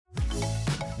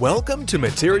Welcome to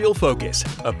Material Focus,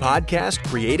 a podcast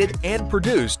created and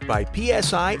produced by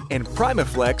PSI and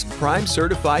Primaflex Prime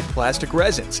Certified Plastic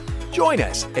Resins. Join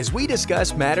us as we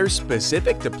discuss matters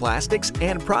specific to plastics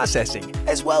and processing,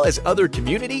 as well as other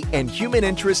community and human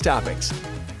interest topics.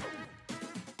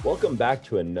 Welcome back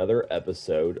to another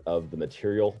episode of the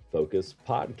Material Focus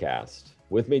podcast.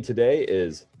 With me today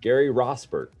is Gary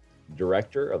Rosbert,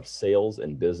 Director of Sales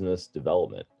and Business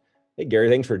Development. Hey, Gary,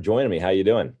 thanks for joining me. How you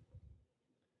doing?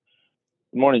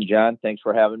 Good morning, John. Thanks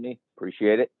for having me.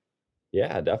 Appreciate it.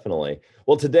 Yeah, definitely.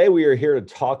 Well, today we are here to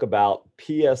talk about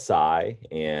PSI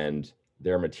and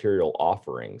their material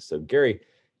offerings. So, Gary,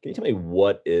 can you tell me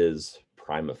what is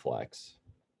Primaflex?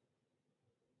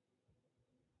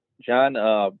 John,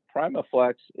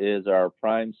 Primaflex is our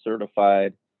Prime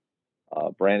certified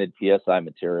branded PSI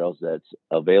materials that's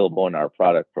available in our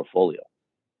product portfolio.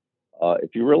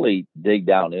 If you really dig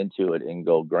down into it and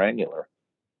go granular,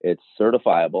 it's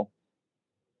certifiable,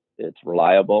 it's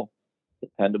reliable,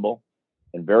 dependable,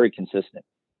 and very consistent.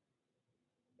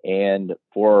 And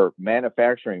for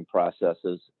manufacturing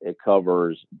processes, it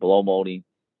covers blow molding,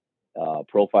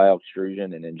 profile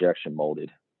extrusion, and injection molded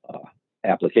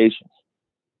applications.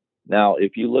 Now,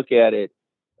 if you look at it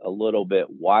a little bit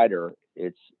wider,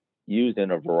 it's used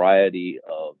in a variety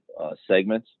of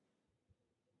segments.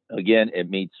 Again,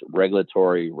 it meets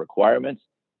regulatory requirements.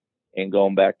 And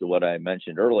going back to what I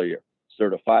mentioned earlier,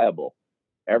 certifiable.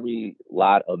 Every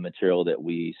lot of material that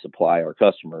we supply our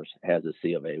customers has a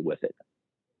C of A with it.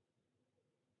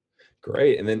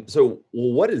 Great. And then, so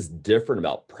what is different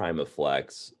about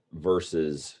Primaflex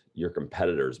versus your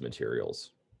competitors' materials?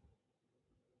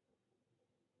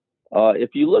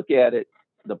 If you look at it,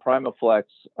 the Primaflex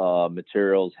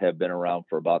materials have been around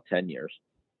for about 10 years.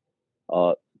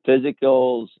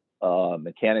 Physicals,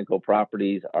 mechanical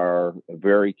properties are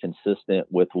very consistent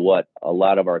with what a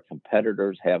lot of our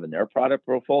competitors have in their product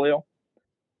portfolio.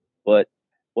 But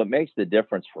what makes the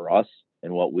difference for us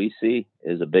and what we see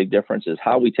is a big difference is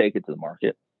how we take it to the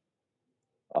market.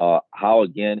 How,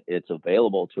 again, it's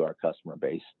available to our customer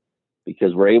base,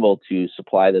 because we're able to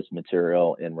supply this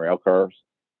material in rail cars,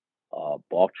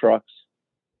 bulk trucks,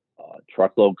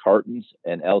 truckload cartons,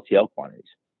 and LTL quantities.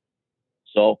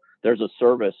 So there's a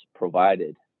service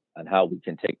provided on how we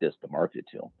can take this to market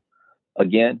to them.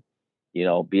 Again,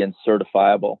 being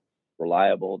certifiable,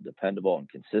 reliable, dependable, and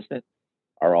consistent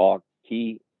are all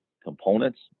key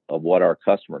components of what our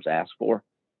customers ask for.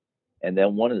 And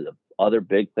then one of the other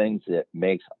big things that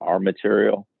makes our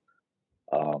material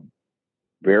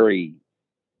very,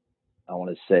 I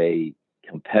want to say,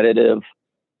 competitive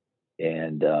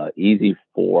and easy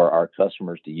for our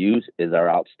customers to use is our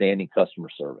outstanding customer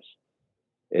service.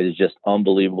 It is just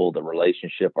unbelievable the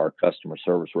relationship our customer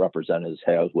service representatives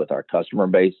have with our customer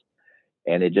base,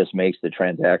 and it just makes the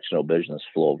transactional business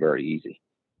flow very easy.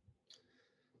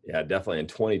 Yeah, definitely. In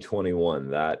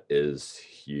 2021, that is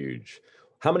huge.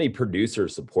 How many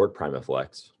producers support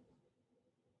Primaflex?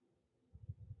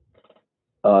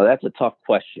 That's a tough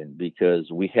question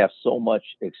because we have so much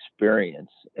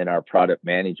experience in our product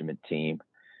management team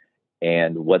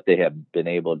and what they have been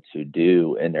able to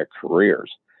do in their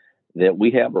careers that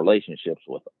we have relationships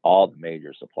with all the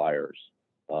major suppliers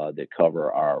that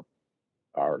cover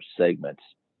our segments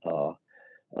of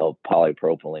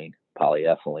polypropylene,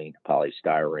 polyethylene,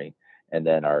 polystyrene, and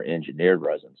then our engineered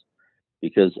resins.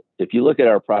 Because if you look at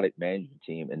our product management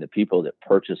team and the people that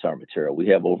purchase our material, we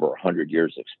have over 100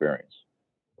 years experience.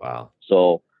 Wow.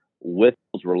 So with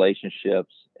those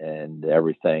relationships and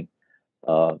everything,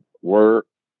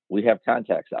 we have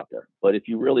contacts out there. But if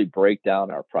you really break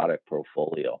down our product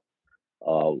portfolio,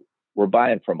 we're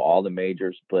buying from all the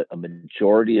majors, but a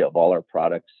majority of all our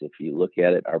products, if you look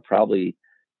at it, are probably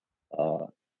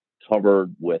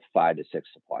covered with 5 to 6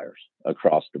 suppliers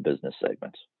across the business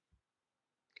segments.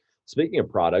 Speaking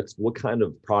of products, what kind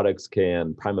of products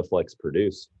can Primaflex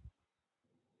produce?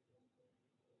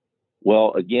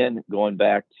 Well, again, going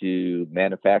back to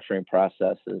manufacturing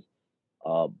processes,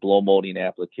 blow molding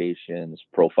applications,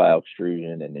 profile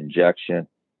extrusion, and injection,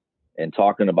 and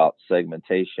talking about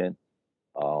segmentation,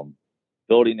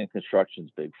 building and construction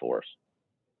is big for us.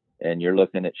 And you're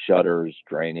looking at shutters,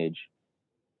 drainage,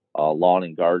 lawn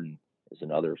and garden is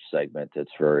another segment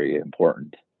that's very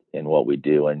important in what we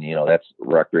do. And, that's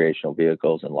recreational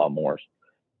vehicles and lawnmowers.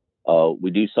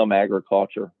 We do some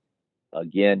agriculture,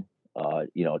 again,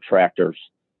 tractors,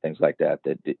 things like that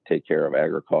take care of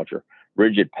agriculture.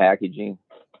 Rigid packaging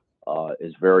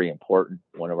is very important,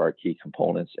 one of our key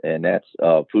components, and that's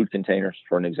food containers,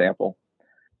 for an example.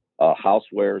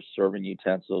 Housewares, serving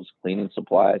utensils, cleaning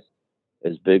supplies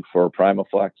is big for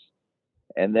Primaflex.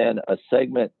 And then a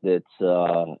segment that's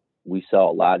we sell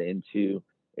a lot into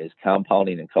is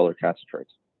compounding and color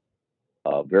concentrates.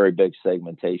 Very big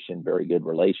segmentation, very good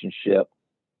relationship.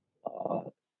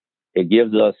 It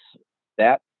gives us,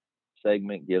 that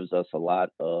segment gives us a lot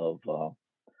of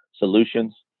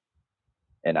solutions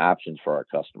and options for our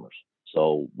customers.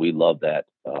 So we love that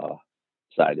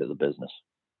side of the business.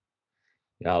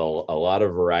 Yeah, a lot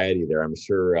of variety there. I'm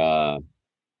sure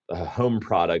home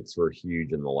products were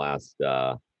huge in the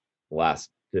last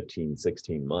 15,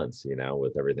 16 months,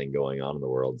 with everything going on in the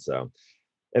world. So,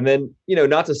 and then,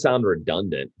 not to sound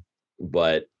redundant,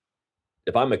 but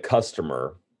if I'm a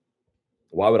customer,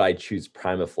 why would I choose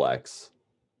Primaflex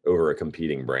over a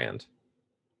competing brand?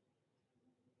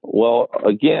 Well,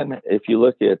 again, if you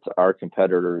look at our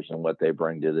competitors and what they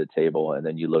bring to the table, and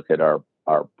then you look at our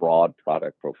broad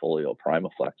product portfolio,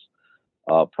 Primaflex.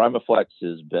 Primaflex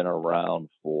has been around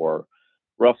for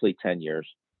roughly 10 years.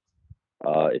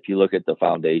 If you look at the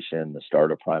foundation, the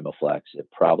start of Primaflex, it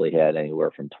probably had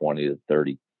anywhere from 20 to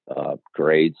 30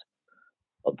 grades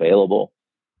available.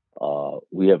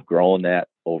 We have grown that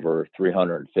over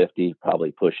 350,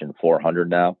 probably pushing 400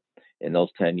 now in those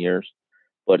 10 years.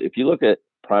 But if you look at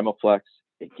Primaflex,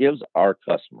 it gives our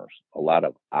customers a lot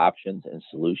of options and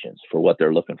solutions for what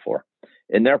they're looking for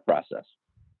in their process.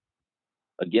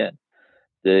 Again,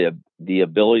 the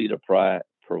ability to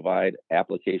provide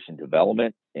application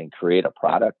development and create a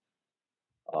product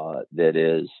that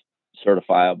is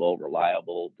certifiable,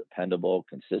 reliable, dependable,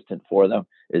 consistent for them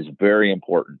is very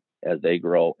important as they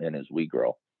grow and as we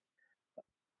grow.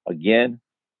 Again,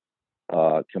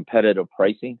 competitive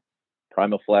pricing.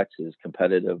 Primaflex is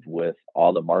competitive with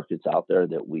all the markets out there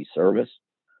that we service.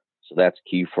 So that's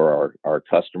key for our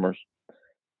customers.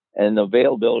 And the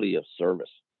availability of service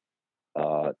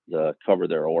to cover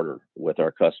their order with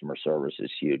our customer service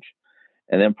is huge.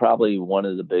 And then probably one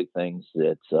of the big things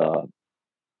that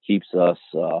keeps us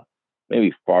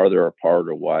maybe farther apart,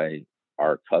 or why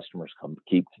our customers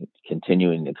keep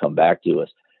continuing to come back to us,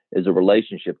 is a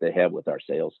relationship they have with our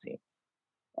sales team.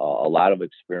 A lot of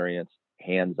experience,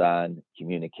 hands-on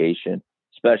communication,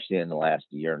 especially in the last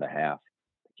year and a half.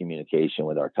 Communication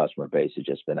with our customer base has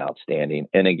just been outstanding.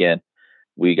 And again,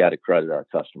 we got to credit our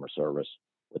customer service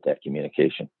with that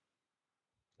communication.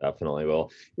 Definitely.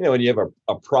 Well, when you have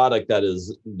a product that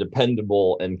is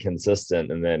dependable and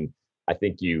consistent, and then I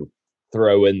think you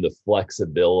throw in the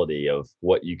flexibility of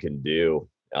what you can do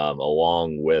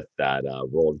along with that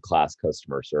world-class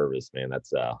customer service, man,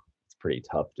 it's pretty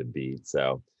tough to beat.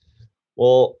 So,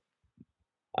 well,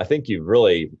 I think you've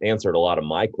really answered a lot of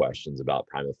my questions about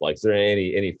Primaflex. Is there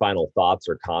any final thoughts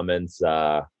or comments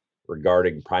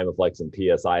regarding Primaflex and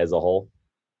PSI as a whole?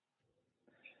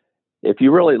 If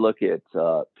you really look at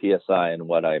PSI and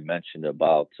what I mentioned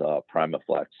about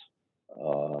Primaflex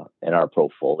and our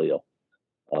portfolio,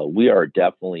 we are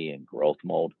definitely in growth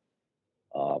mode.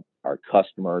 Our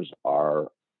customers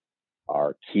are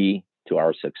key to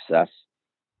our success.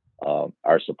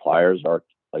 Our suppliers are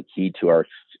a key to our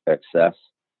success.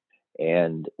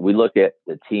 And we look at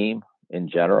the team in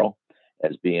general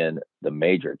as being the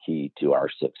major key to our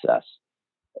success.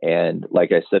 And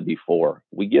like I said before,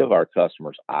 we give our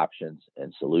customers options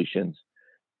and solutions,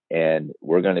 and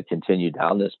we're going to continue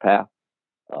down this path.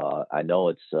 I know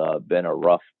it's been a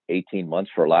rough 18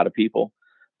 months for a lot of people,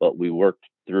 but we worked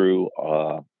through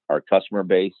our customer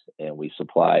base, and we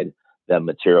supplied them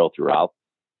material throughout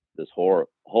this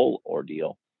whole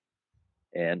ordeal.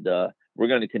 And we're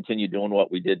going to continue doing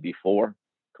what we did before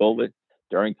COVID,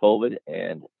 during COVID,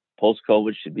 and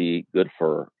post-COVID should be good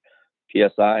for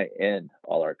PSI and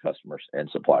all our customers and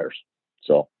suppliers.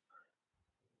 So,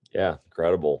 yeah,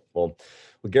 incredible. Well,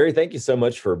 Gary, thank you so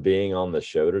much for being on the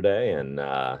show today and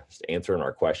just answering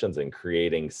our questions and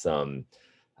creating some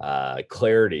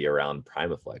clarity around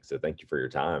Primaflex. So thank you for your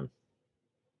time.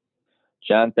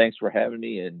 John, thanks for having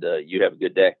me, and you have a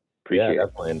good day. Appreciate it.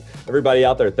 Definitely. And everybody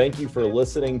out there, thank you for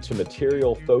listening to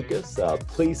Material Focus.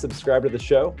 Please subscribe to the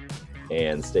show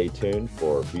and stay tuned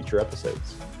for future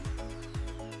episodes.